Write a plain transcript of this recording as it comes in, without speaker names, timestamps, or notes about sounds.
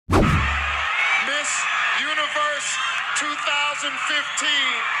2015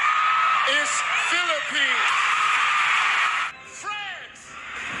 is Philippines, France,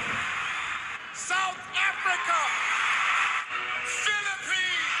 South Africa,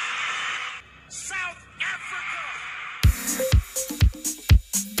 Philippines, South Africa.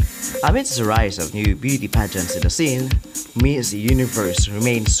 Amidst the rise of new beauty pageants in the scene, Miss Universe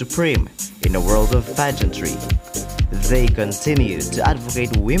remains supreme in the world of pageantry. They continue to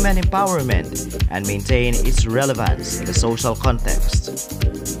advocate women empowerment and maintain its relevance in the social context.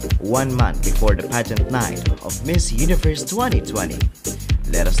 1 month before the pageant night of Miss Universe 2020,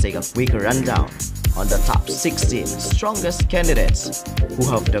 let us take a quick rundown on the top 16 strongest candidates who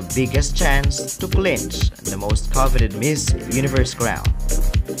have the biggest chance to clinch the most coveted Miss Universe crown.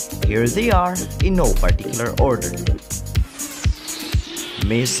 Here they are in no particular order.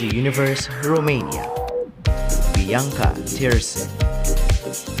 Miss Universe Romania, Bianca Tirsin.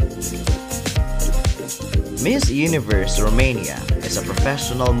 Miss Universe Romania is a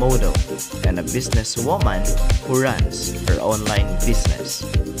professional model and a businesswoman who runs her online business.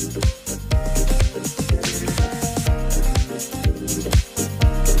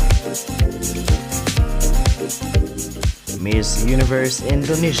 Miss Universe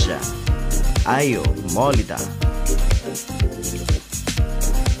Indonesia, Ayu Maulida.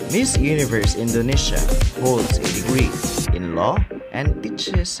 Miss Universe Indonesia holds a degree in law and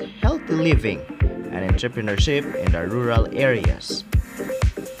teaches healthy living and entrepreneurship in the rural areas.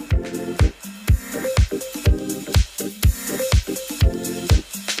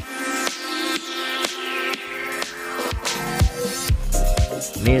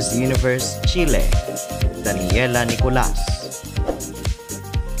 Miss Universe Chile, Daniela Nicolas.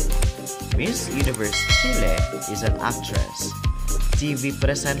 Miss Universe Chile is an actress, TV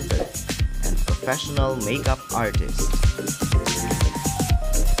presenter, and professional makeup artist.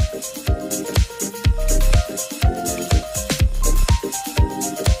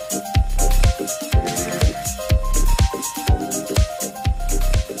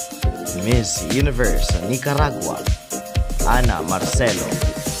 Miss Universe Nicaragua, Ana Marcelo.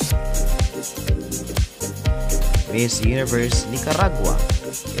 Miss Universe Nicaragua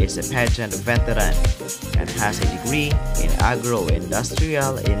is a pageant veteran and has a degree in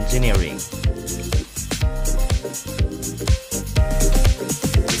agro-industrial engineering.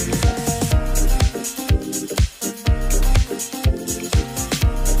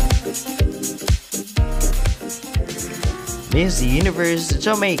 Miss Universe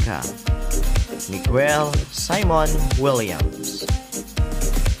Jamaica, Miguel Simon Williams.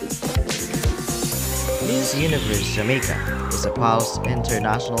 Miss Universe Jamaica is a Pulse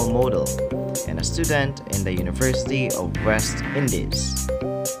International model and a student in the University of West Indies.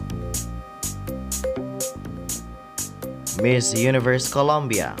 Miss Universe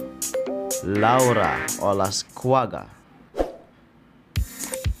Colombia, Laura Olascuaga.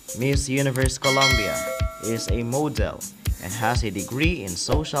 Miss Universe Colombia is a model and has a degree in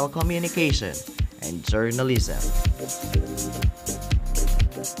social communication and journalism.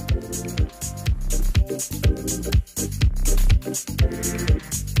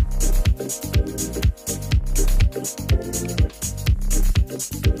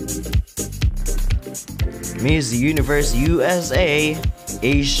 Miss Universe USA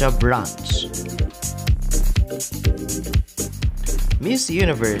Asia Branch. Miss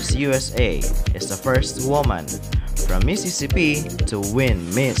Universe USA is the first woman from Mississippi to win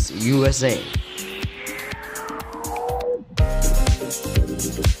Miss USA.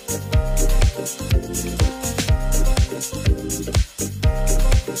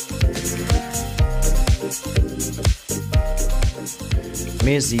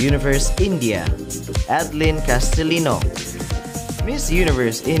 Miss Universe India, Adeline Castellino. Miss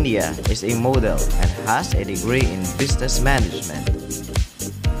Universe India is a model and has a degree in business management.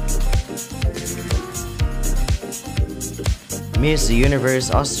 Miss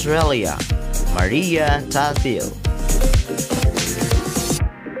Universe Australia, Maria Tatil.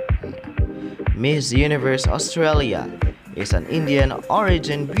 Miss Universe Australia is an Indian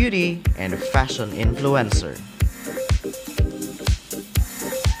origin beauty and fashion influencer.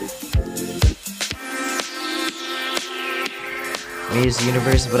 Miss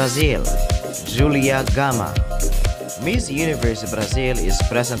Universe Brazil, Julia Gama. Miss Universe Brazil is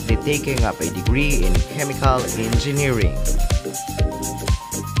presently taking up a degree in chemical engineering.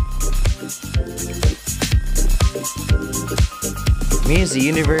 Miss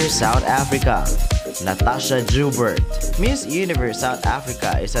Universe South Africa, Natasha Joubert. Miss Universe South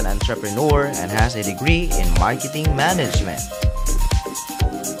Africa is an entrepreneur and has a degree in marketing management.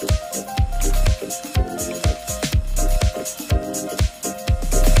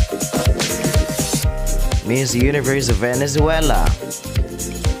 Miss Universe Venezuela,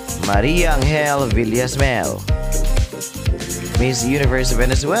 Maria Angel Villasmel. Miss Universe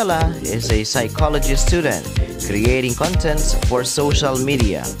Venezuela is a psychology student creating contents for social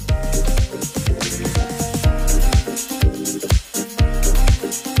media.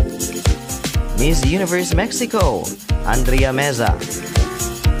 Miss Universe Mexico, Andrea Meza.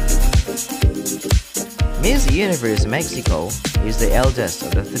 Miss Universe Mexico is the eldest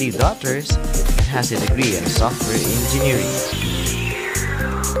of the 3 daughters and has a degree in software engineering.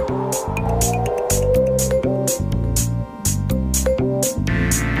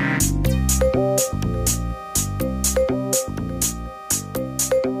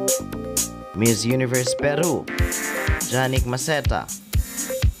 Miss Universe Peru, Janik Maceta.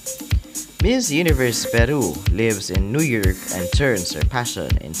 Miss Universe Peru lives in New York and turns her passion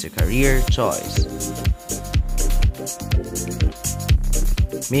into career choice.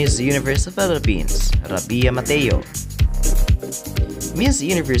 Miss Universe Philippines, Rabia Mateo. Miss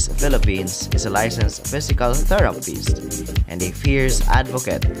Universe Philippines is a licensed physical therapist and a fierce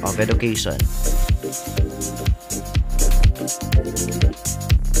advocate of education.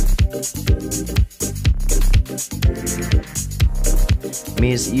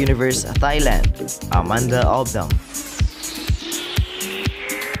 Miss Universe Thailand, Amanda Obdam.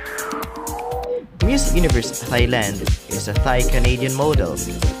 Miss Universe Thailand is a Thai-Canadian model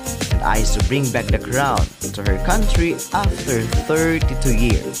and eyes to bring back the crown to her country after 32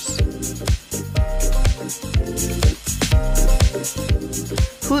 years.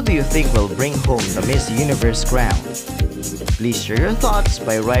 Who do you think will bring home the Miss Universe crown? Please share your thoughts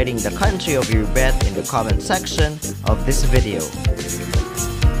by writing the country of your bet in the comment section of this video.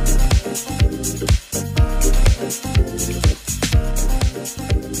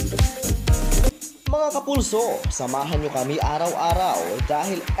 Mga kapulso, samahan nyo kami araw-araw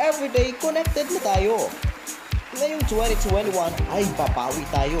dahil everyday connected na tayo. Ngayong 2021 ay papawi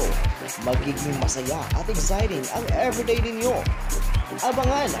tayo. Magiging masaya at exciting ang everyday ninyo.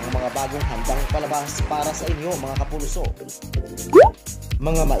 Abangan ang mga bagong handang palabas para sa inyo mga kapulso.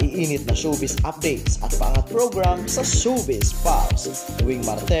 Mga maiinit na showbiz updates at paangat program sa Showbiz Pulse tuwing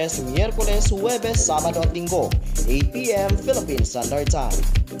Martes, Miyerkules, Huwebes, Sabado at Linggo, 8 p.m. Philippine Standard Time.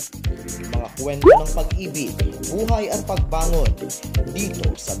 Mga kwento ng pag-ibig, buhay at pagbangon dito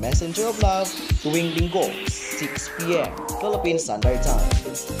sa Messenger of Love tuwing Linggo, 6 p.m. Philippine Standard Time.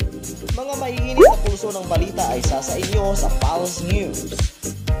 Mga maiinit na pulso ng balita ay sasa inyo sa Pulse News.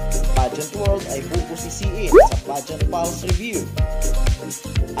 Pageant World ay bubusisiin sa Pageant Pulse Review.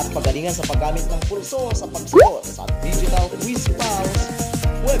 At pagalingan sa paggamit ng pulso sa pagsagot sa Digital Quiz Pulse,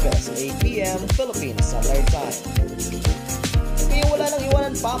 Huwebes, 8 p.m. Philippine Standard Time. Kaya wala nang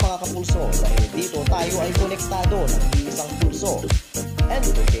iwanan pa mga kapulso dahil dito tayo ay konektado ng iisang pulso.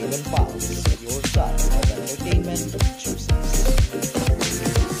 Entertainment Pulse, your shot of entertainment chooses.